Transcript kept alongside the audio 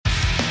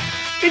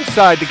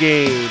Inside the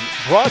Game,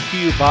 brought to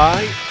you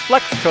by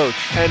Flex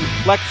Coach and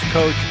Flex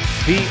Coach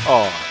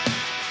VR.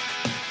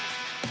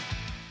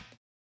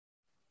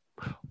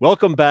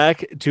 Welcome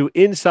back to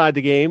Inside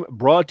the Game,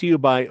 brought to you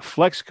by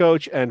Flex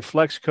Coach and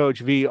Flex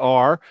Coach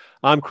VR.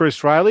 I'm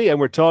Chris Riley, and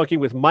we're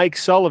talking with Mike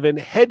Sullivan,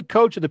 head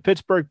coach of the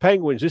Pittsburgh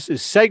Penguins. This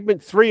is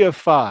segment 3 of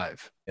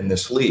 5. In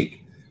this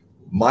league,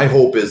 my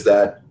hope is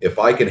that if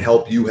I can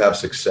help you have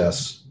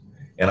success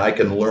and I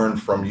can learn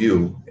from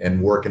you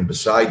and working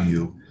beside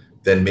you,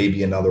 then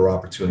maybe another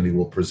opportunity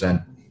will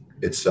present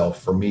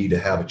itself for me to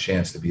have a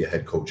chance to be a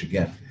head coach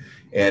again.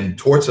 And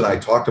Torts and I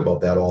talked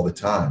about that all the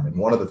time. And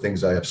one of the things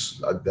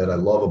that I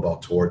love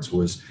about Torts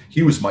was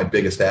he was my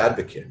biggest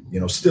advocate,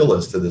 still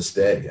is to this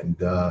day.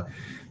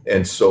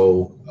 And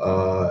so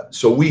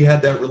we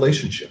had that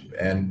relationship.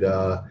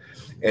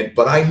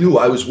 But I knew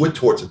I was with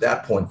Torts at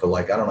that point for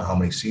I don't know how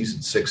many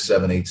seasons, 6,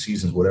 7, 8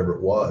 seasons, whatever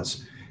it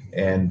was.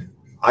 And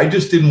I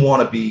just didn't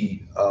want to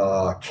be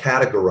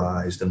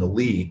categorized in the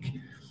league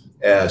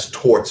as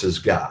Torts'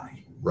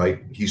 guy,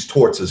 right?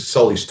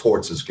 Sully's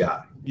Torts'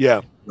 guy. Yeah.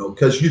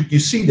 Because you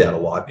see that a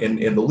lot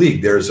in the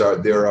league.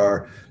 There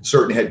are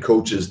certain head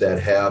coaches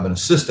that have an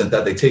assistant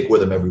that they take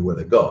with them everywhere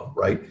they go,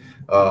 right?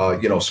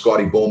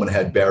 Scotty Bowman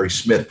had Barry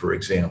Smith, for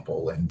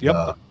example, and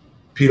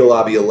Peter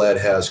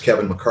Laviolette has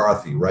Kevin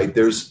McCarthy, right?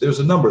 There's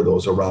a number of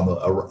those around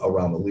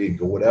the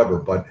league or whatever,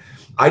 but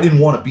I didn't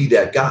want to be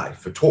that guy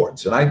for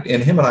Torts, and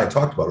him and I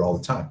talked about it all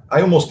the time.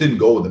 I almost didn't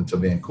go with him to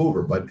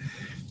Vancouver, but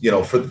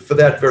for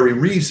that very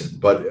reason.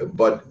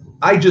 But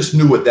I just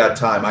knew at that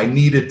time I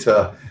needed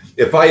to.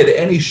 If I had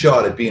any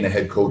shot at being a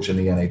head coach in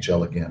the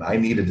NHL again, I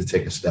needed to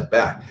take a step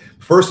back.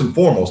 First and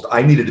foremost,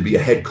 I needed to be a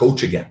head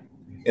coach again.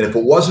 And if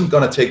it wasn't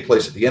going to take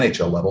place at the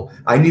NHL level,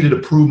 I needed to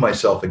prove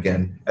myself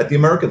again at the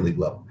American League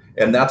level.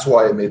 And that's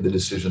why I made the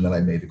decision that I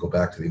made to go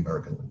back to the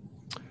American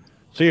League.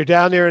 So you're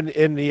down there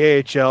in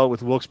the AHL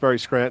with Wilkes-Barre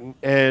Scranton,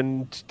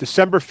 and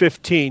December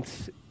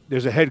 15th,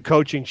 there's a head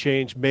coaching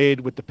change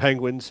made with the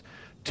Penguins.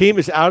 Team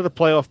is out of the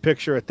playoff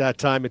picture at that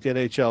time at the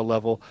NHL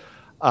level.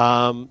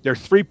 They're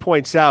 3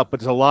 points out, but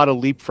there's a lot of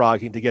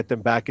leapfrogging to get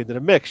them back into the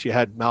mix. You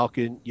had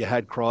Malkin, you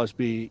had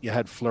Crosby, you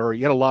had Fleury.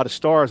 You had a lot of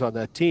stars on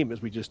that team,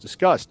 as we just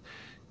discussed,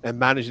 and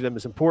managing them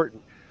is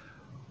important.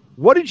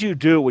 What did you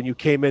do when you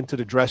came into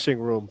the dressing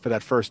room for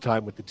that first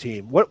time with the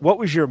team? What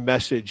was your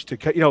message to,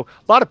 a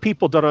lot of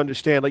people don't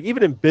understand,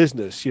 even in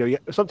business,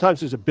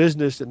 sometimes there's a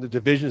business and the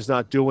division is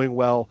not doing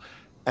well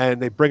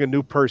and they bring a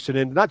new person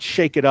in, not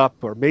shake it up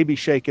or maybe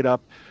shake it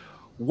up.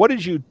 What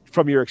did you,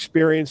 from your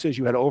experiences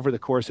you had over the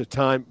course of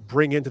time,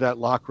 bring into that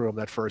locker room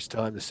that first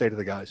time to say to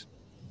the guys?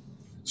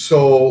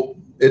 So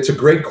it's a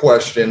great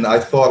question. I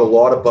thought a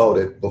lot about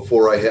it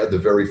before I had the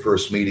very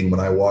first meeting when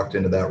I walked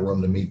into that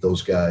room to meet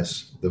those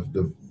guys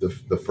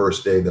the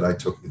first day that I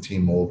took the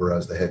team over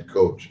as the head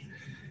coach.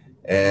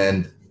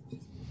 And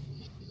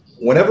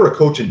whenever a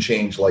coaching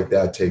change like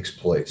that takes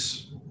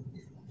place,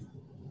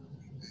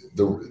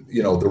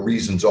 the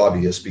reason's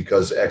obvious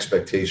because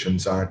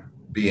expectations aren't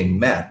being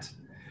met.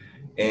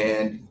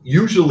 And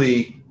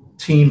usually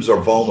teams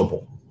are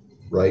vulnerable,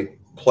 right?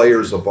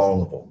 Players are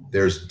vulnerable.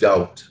 There's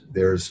doubt.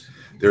 There's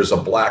a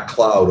black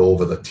cloud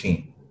over the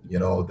team,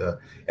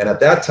 and at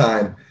that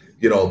time,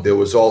 there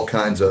was all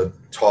kinds of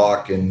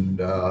talk and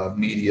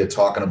media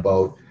talking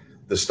about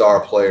the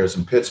star players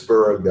in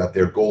Pittsburgh, that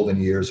their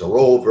golden years are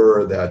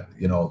over, that,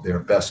 their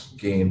best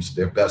games,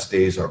 their best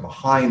days are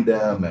behind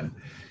them. And,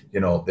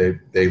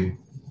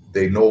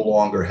 they no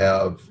longer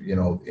have,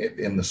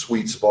 in the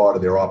sweet spot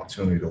of their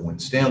opportunity to win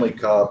Stanley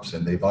Cups,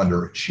 and they've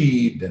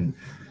underachieved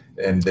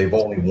and they've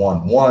only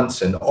won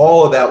once. And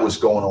all of that was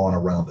going on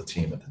around the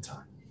team at the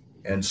time.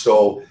 And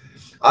so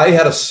I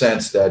had a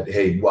sense that,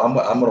 hey, I'm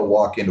going to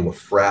walk into a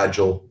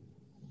fragile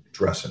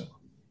dressing room.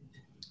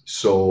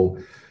 So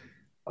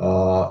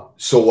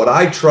what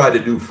I tried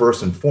to do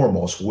first and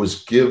foremost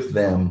was give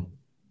them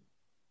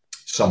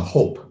some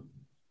hope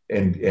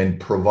and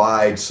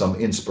provide some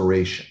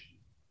inspiration.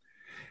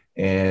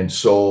 And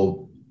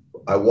so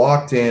I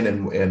walked in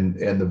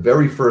and the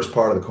very first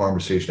part of the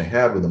conversation I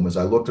had with them was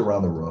I looked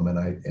around the room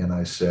and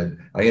I said,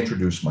 I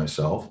introduced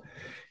myself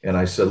and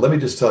I said, let me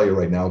just tell you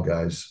right now,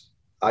 guys,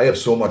 I have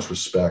so much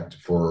respect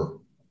for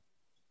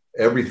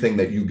everything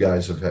that you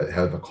guys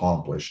have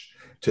accomplished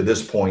to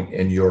this point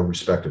in your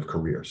respective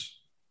careers.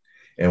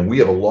 And we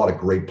have a lot of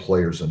great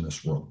players in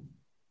this room.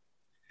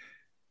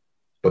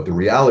 But the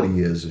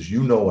reality is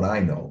and I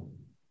know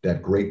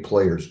that great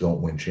players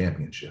don't win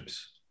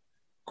championships.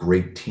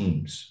 Great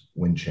teams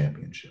win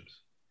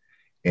championships.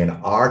 And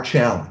our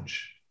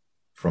challenge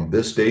from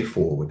this day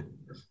forward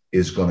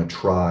is going to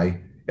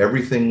try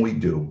everything we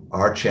do.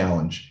 Our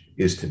challenge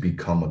is to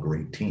become a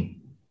great team.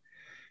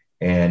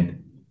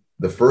 And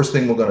the first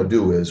thing we're going to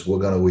do is we're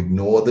going to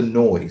ignore the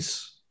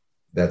noise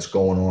that's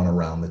going on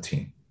around the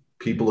team.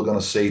 People are going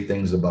to say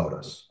things about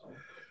us.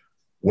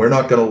 We're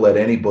not going to let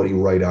anybody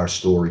write our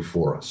story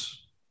for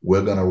us.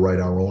 We're going to write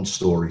our own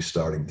story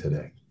starting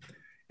today.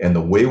 And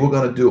the way we're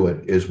going to do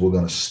it is we're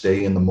going to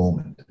stay in the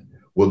moment.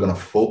 We're going to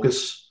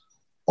focus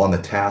on the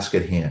task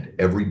at hand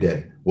every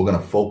day. We're going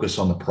to focus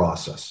on the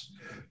process.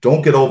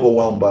 Don't get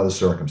overwhelmed by the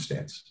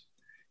circumstance.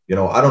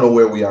 I don't know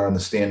where we are in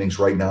the standings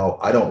right now.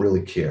 I don't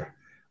really care.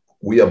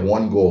 We have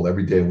one goal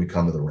every day we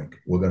come to the rink.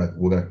 We're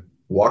gonna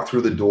walk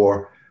through the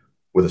door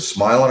with a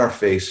smile on our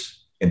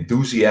face,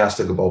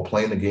 enthusiastic about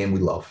playing the game we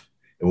love,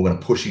 and we're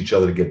gonna push each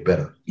other to get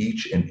better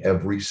each and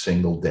every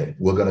single day.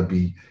 We're gonna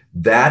be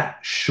that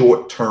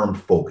short-term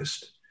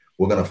focused.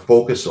 We're gonna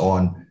focus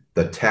on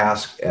the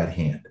task at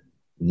hand.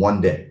 One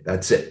day,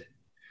 that's it.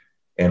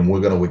 And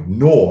we're gonna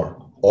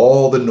ignore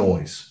all the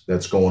noise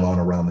that's going on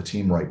around the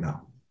team right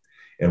now.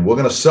 And we're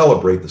going to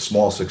celebrate the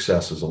small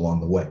successes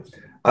along the way.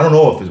 I don't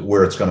know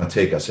where it's going to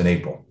take us in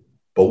April,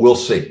 but we'll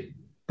see.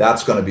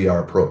 That's going to be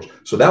our approach.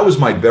 So that was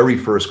my very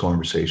first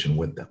conversation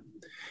with them.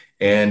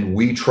 And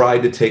we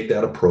tried to take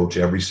that approach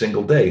every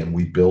single day. And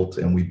we built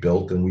and we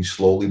built and we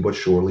slowly but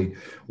surely,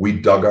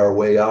 we dug our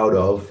way out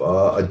of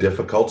a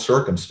difficult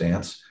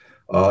circumstance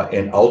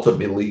and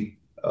ultimately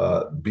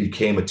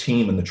became a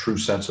team in the true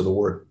sense of the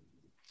word.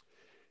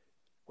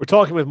 We're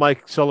talking with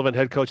Mike Sullivan,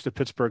 head coach of the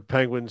Pittsburgh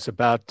Penguins,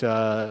 about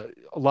a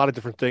lot of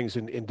different things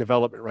in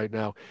development right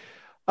now.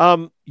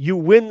 You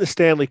win the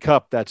Stanley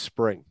Cup that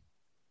spring.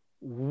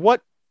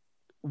 What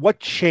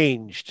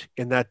changed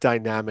in that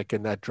dynamic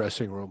in that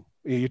dressing room?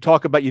 You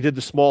talk about you did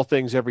the small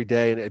things every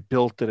day, and it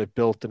built and it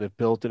built and it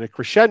built and it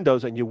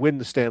crescendos, and you win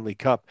the Stanley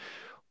Cup.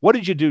 What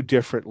did you do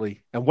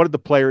differently, and what did the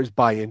players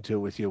buy into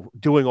with you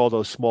doing all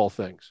those small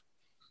things?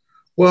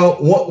 Well,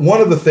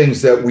 one of the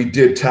things that we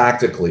did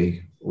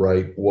tactically,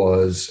 right,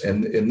 was,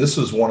 and this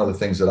is one of the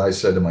things that I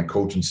said to my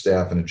coaching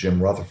staff and to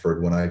Jim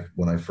Rutherford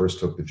when I first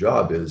took the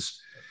job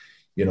is,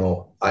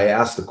 I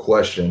asked the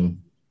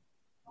question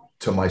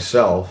to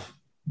myself,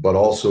 but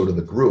also to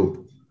the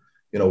group,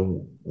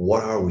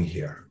 what are we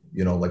here?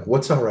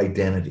 What's our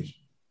identity?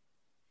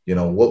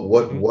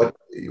 What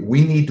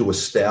we need to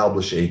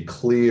establish a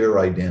clear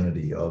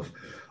identity of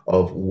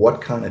what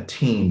kind of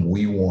team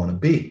we want to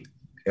be.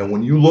 And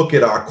when you look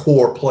at our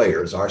core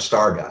players, our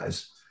star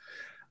guys,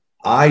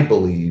 I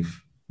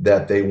believe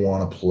that they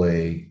want to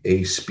play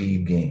a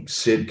speed game.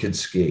 Sid can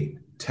skate.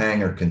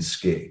 Tanger can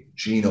skate.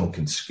 Gino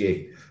can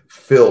skate.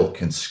 Phil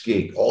can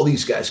skate. All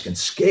these guys can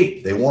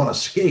skate. They want to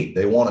skate.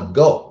 They want to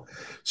go.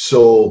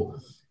 So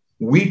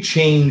we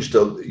changed,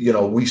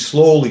 we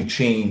slowly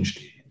changed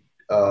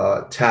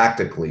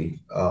tactically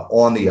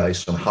on the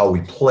ice on how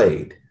we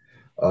played.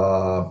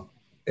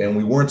 And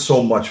we weren't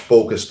so much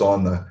focused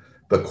on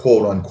the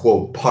quote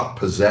unquote puck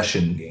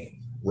possession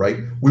game, right?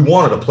 We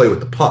wanted to play with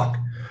the puck.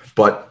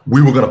 But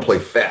we were going to play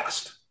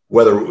fast,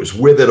 whether it was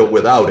with it or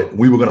without it.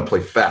 We were going to play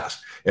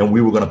fast, and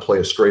we were going to play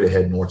a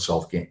straight-ahead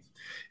north-south game.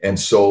 And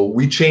so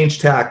we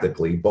changed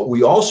tactically, but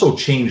we also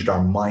changed our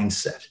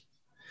mindset.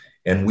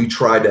 And we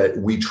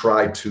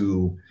tried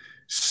to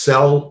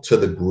sell to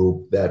the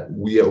group that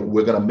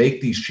we're going to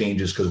make these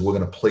changes because we're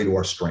going to play to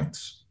our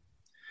strengths.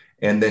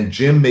 And then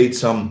Jim made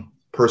some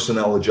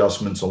personnel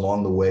adjustments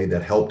along the way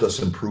that helped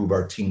us improve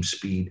our team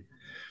speed.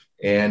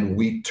 And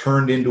we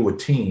turned into a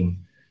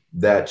team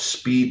that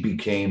speed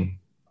became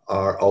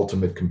our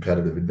ultimate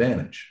competitive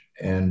advantage.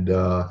 And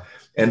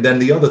then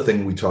the other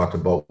thing we talked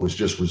about was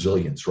just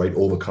resilience, right?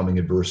 Overcoming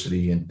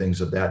adversity and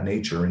things of that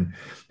nature,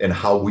 and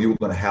how we were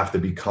going to have to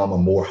become a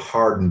more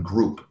hardened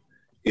group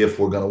if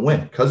we're going to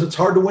win, because it's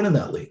hard to win in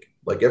that league.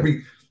 Like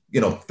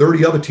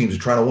 30 other teams are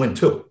trying to win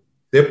too.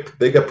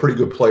 They got pretty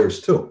good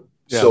players too.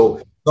 Yeah. So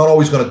it's not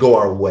always going to go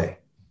our way.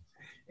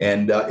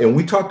 And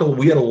we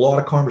had a lot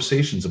of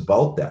conversations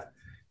about that,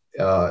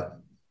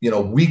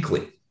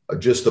 weekly.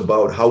 Just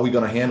about how we're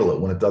going to handle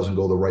it when it doesn't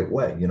go the right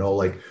way.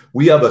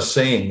 We have a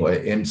saying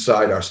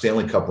inside our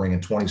Stanley Cup ring in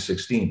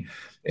 2016,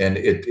 and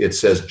it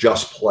says,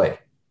 just play.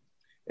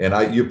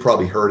 And you've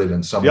probably heard it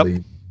in some of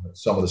the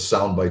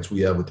sound bites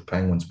we have with the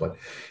Penguins, but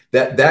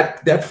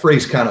that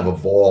phrase kind of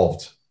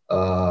evolved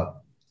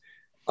out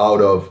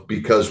of,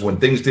 because when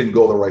things didn't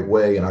go the right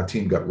way and our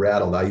team got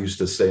rattled, I used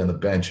to say on the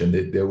bench,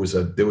 and there was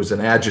an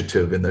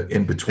adjective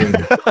in between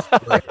that's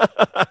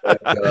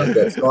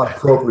not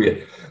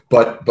appropriate.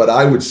 But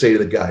I would say to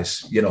the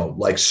guys,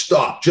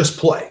 stop, just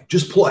play.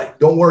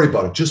 Don't worry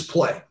about it. Just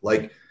play.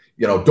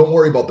 Don't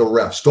worry about the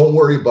refs. Don't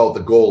worry about the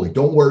goalie.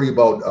 Don't worry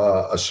about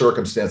a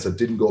circumstance that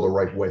didn't go the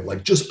right way.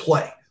 Just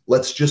play.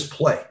 Let's just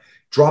play.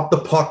 Drop the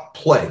puck,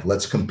 play.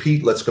 Let's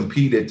compete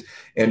it.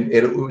 And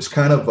it was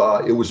kind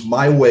of, it was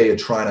my way of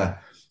trying to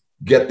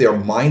get their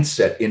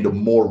mindset into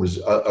more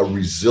a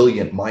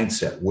resilient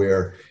mindset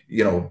where,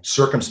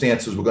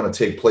 circumstances were going to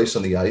take place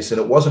on the ice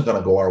and it wasn't going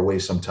to go our way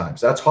sometimes.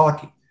 That's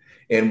hockey.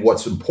 And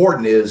what's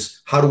important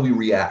is, how do we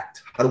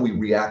react? How do we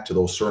react to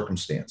those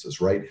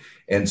circumstances, right?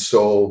 And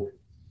so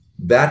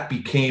that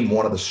became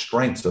one of the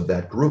strengths of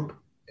that group.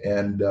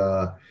 And,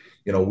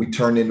 we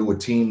turned into a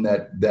team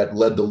that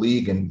led the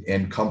league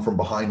and come from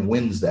behind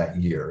wins that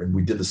year. And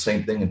we did the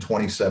same thing in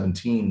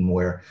 2017,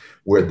 where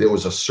there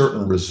was a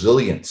certain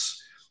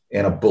resilience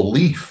and a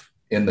belief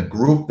in the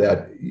group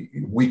that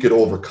we could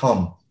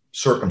overcome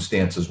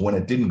circumstances when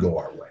it didn't go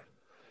our way.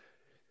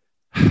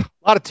 A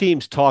lot of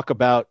teams talk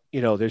about,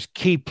 there's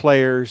key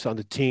players on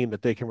the team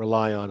that they can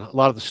rely on, a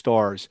lot of the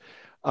stars.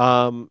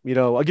 I'll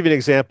give you an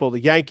example. The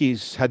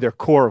Yankees had their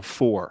core of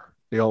four.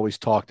 They always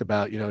talked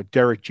about,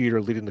 Derek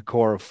Jeter leading the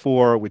core of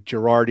four with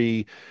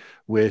Girardi,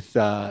 with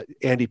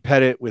Andy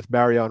Pettitte, with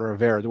Mariano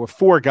Rivera. There were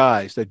four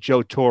guys that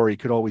Joe Torre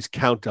could always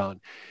count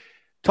on.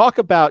 Talk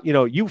about,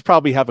 you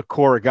probably have a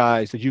core of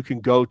guys that you can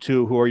go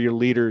to who are your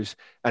leaders,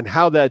 and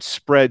how that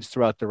spreads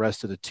throughout the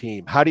rest of the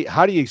team. How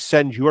do you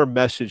send your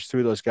message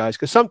through those guys?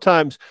 Because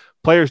sometimes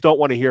players don't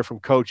want to hear from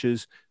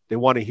coaches. They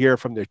want to hear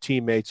from their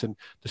teammates and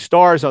the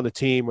stars on the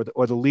team,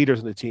 or the leaders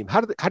on the team.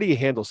 How do you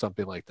handle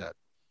something like that?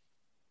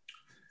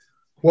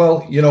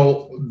 Well,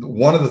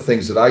 one of the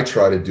things that I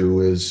try to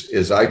do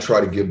is I try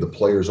to give the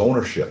players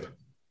ownership.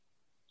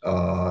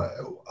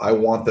 I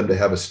want them to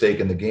have a stake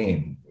in the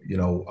game.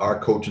 Our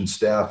coaching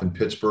staff in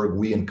Pittsburgh,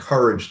 we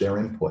encourage their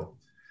input.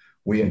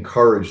 We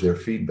encourage their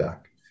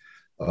feedback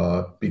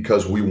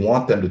because we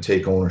want them to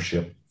take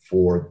ownership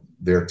for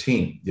their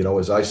team.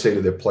 As I say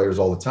to their players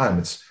all the time,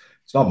 it's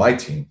not my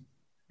team.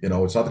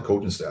 It's not the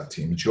coaching staff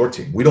team. It's your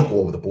team. We don't go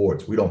over the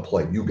boards. We don't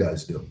play. You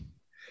guys do.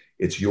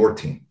 It's your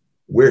team.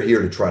 We're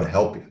here to try to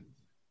help you.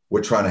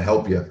 We're trying to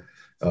help you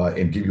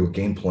and give you a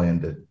game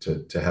plan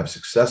to have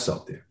success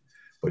out there.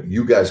 But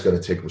you guys got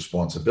to take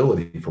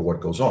responsibility for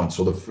what goes on.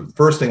 So the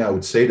first thing I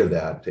would say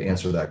to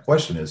answer that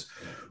question is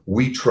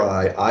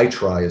I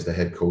try as the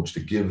head coach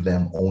to give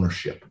them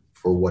ownership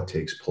for what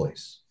takes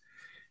place.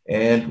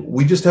 And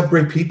we just have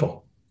great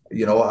people.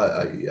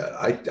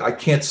 I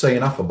can't say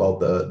enough about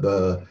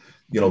the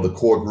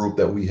core group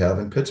that we have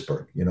in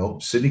Pittsburgh.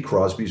 Sidney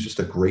Crosby is just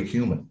a great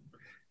human.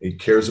 He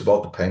cares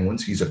about the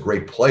Penguins. He's a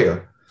great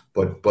player,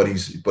 but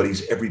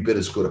he's every bit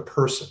as good a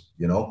person.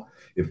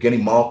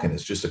 Evgeny Malkin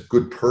is just a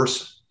good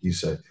person. He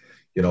said,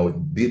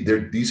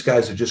 these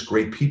guys are just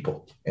great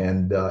people,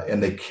 and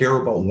they care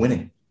about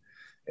winning.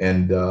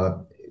 And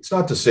it's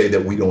not to say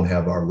that we don't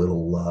have our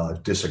little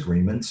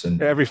disagreements.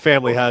 And every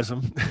family has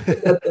them.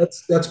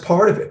 that's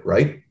part of it,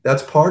 right?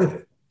 That's part of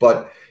it.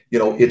 But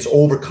it's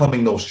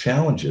overcoming those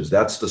challenges.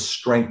 That's the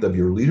strength of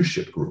your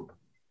leadership group.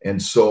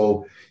 And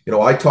so,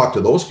 I talk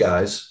to those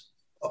guys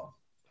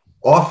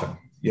often.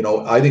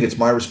 I think it's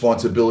my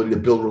responsibility to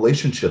build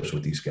relationships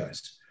with these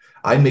guys.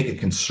 I make a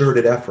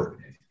concerted effort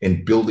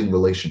in building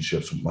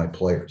relationships with my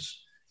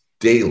players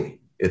daily.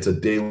 It's a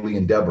daily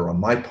endeavor on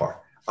my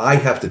part. I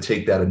have to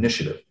take that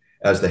initiative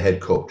as the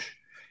head coach.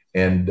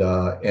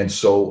 And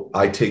so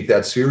I take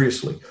that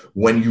seriously.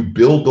 When you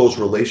build those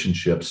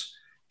relationships,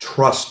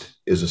 trust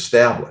is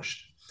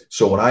established.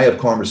 So when I have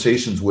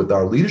conversations with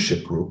our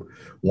leadership group,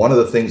 one of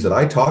the things that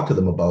I talk to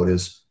them about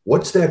is,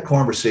 what's that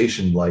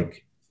conversation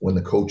like when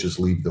the coaches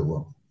leave the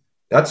room?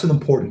 That's an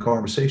important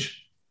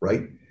conversation,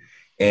 right?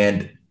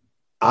 And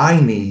I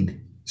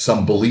need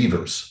some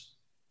believers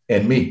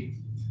in me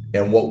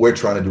and what we're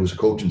trying to do as a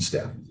coaching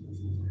staff.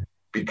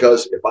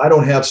 Because if I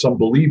don't have some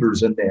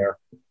believers in there,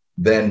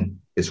 then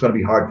it's going to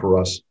be hard for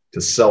us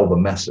to sell the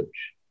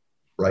message,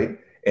 right?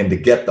 And to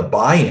get the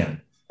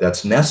buy-in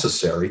that's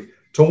necessary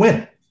to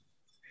win.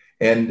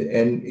 And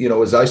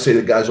as I say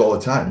to guys all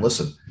the time,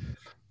 listen,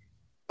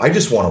 I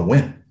just want to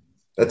win.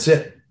 That's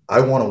it.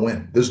 I want to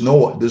win. There's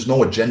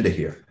no agenda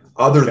here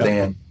other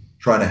than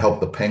trying to help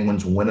the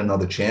Penguins win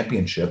another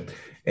championship.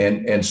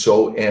 And I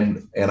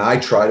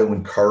try to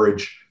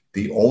encourage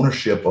the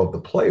ownership of the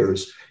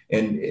players.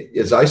 And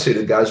as I say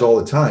to guys all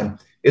the time,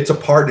 it's a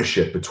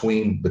partnership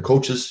between the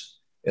coaches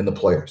and the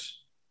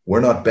players.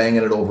 We're not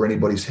banging it over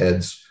anybody's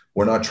heads.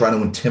 We're not trying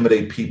to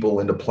intimidate people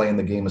into playing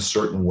the game a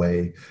certain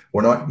way.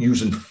 We're not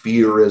using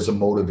fear as a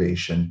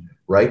motivation,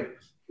 right?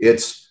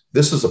 This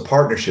is a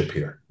partnership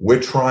here.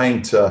 We're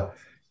trying to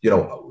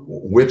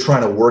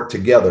work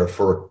together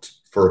for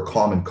a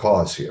common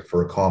cause here,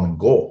 for a common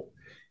goal.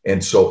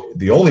 And so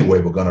the only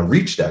way we're going to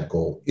reach that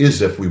goal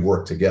is if we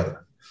work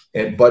together.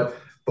 But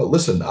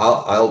listen,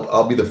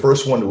 I'll be the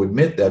first one to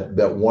admit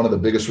that one of the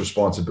biggest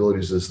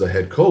responsibilities as the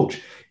head coach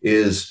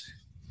is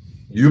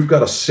you've got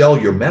to sell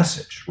your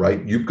message,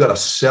 right? You've got to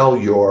sell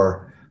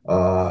your,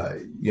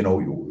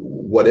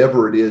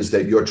 whatever it is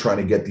that you're trying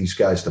to get these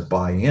guys to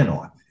buy in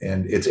on.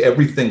 And it's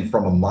everything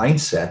from a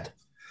mindset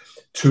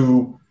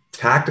to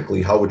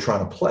tactically how we're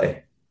trying to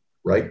play,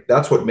 right?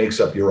 That's what makes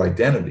up your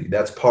identity.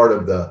 That's part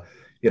of the,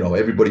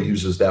 everybody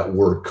uses that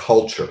word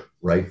culture,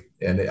 right?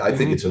 And I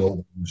think it's an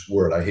overused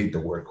word. I hate the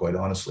word, quite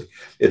honestly.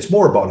 It's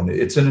more about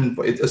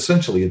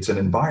essentially it's an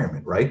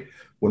environment, right?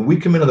 When we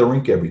come into the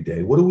rink every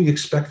day, what do we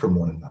expect from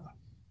one another?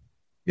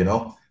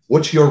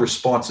 What's your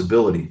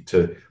responsibility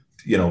to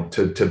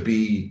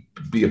be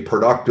a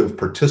productive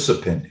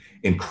participant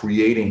in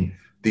creating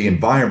the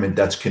environment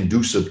that's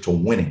conducive to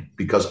winning?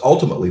 Because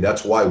ultimately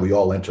that's why we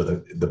all enter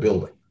the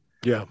building.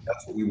 Yeah.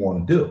 That's what we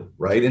want to do,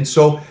 right? And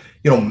so,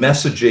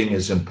 messaging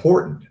is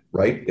important,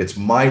 right? It's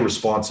my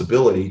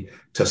responsibility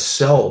to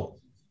sell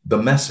the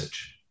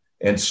message.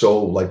 And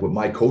so, like with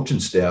my coaching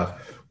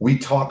staff, we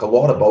talk a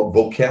lot about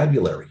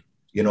vocabulary,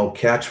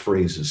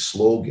 catchphrases,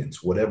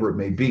 slogans, whatever it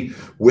may be.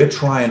 We're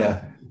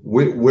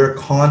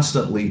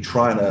constantly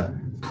trying to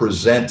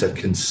present a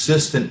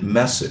consistent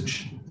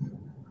message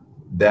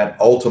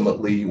that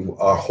ultimately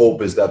our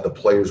hope is that the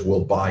players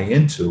will buy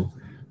into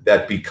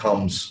that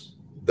becomes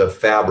the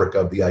fabric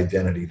of the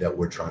identity that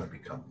we're trying to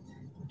become.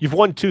 You've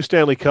won 2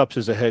 Stanley Cups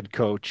as a head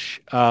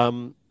coach.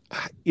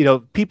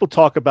 People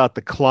talk about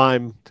the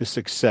climb to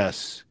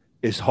success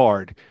is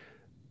hard.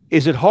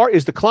 Is it hard?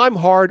 Is the climb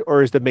hard,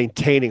 or is the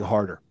maintaining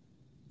harder?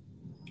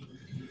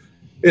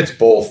 It's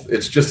both.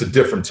 It's just a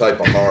different type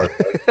of hard.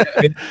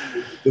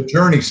 The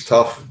journey's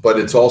tough, but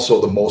it's also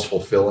the most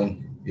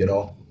fulfilling,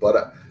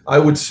 But I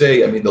would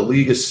say, the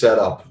league is set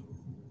up.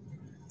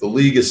 The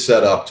league is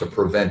set up to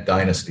prevent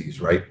dynasties,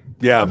 right?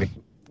 Yeah.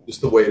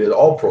 Just the way that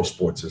all pro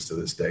sports is to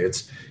this day.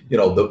 It's,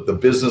 the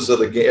business of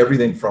the game,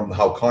 everything from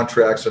how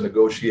contracts are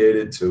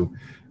negotiated to,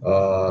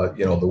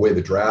 the way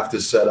the draft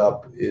is set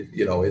up.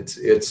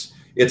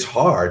 It's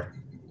hard.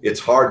 It's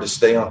hard to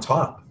stay on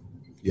top,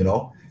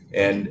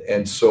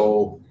 and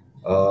so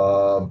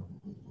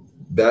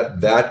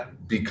that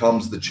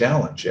becomes the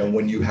challenge. And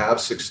when you have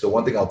the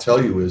one thing I'll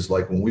tell you is,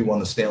 like, when we won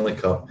the Stanley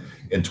Cup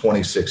in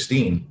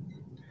 2016,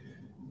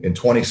 in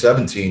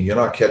 2017, you're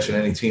not catching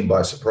any team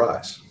by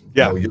surprise.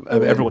 Yeah,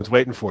 everyone's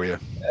waiting for you.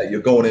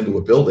 You're going into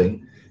a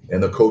building,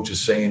 and the coach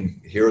is saying,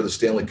 "Here are the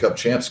Stanley Cup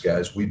champs,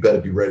 guys. We better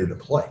be ready to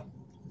play,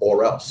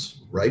 or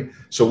else." Right?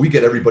 So we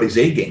get everybody's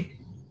A game,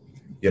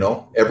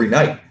 every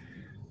night.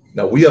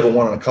 Now, we haven't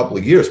won in a couple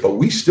of years, but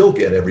we still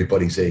get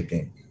everybody's A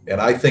game. And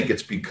I think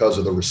it's because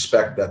of the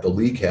respect that the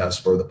league has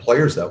for the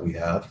players that we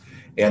have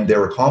and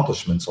their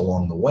accomplishments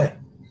along the way.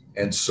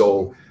 And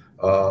so,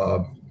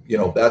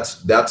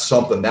 that's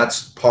something,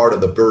 that's part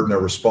of the burden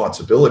of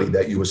responsibility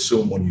that you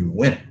assume when you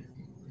win.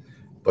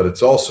 But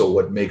it's also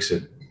what makes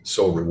it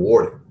so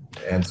rewarding.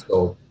 And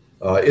so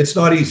it's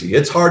not easy.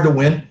 It's hard to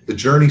win. The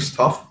journey's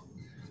tough,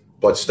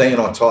 but staying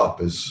on top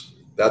that's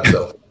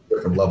a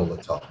different level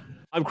of tough.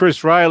 I'm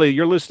Chris Riley.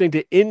 You're listening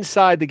to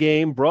Inside the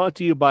Game, brought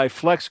to you by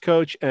Flex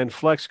Coach and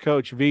Flex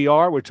Coach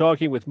VR. We're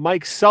talking with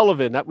Mike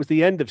Sullivan. That was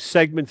the end of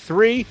segment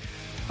 3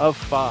 of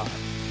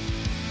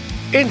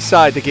 5.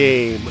 Inside the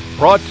Game,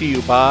 brought to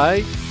you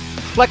by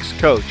Flex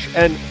Coach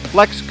and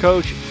Flex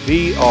Coach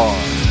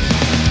VR.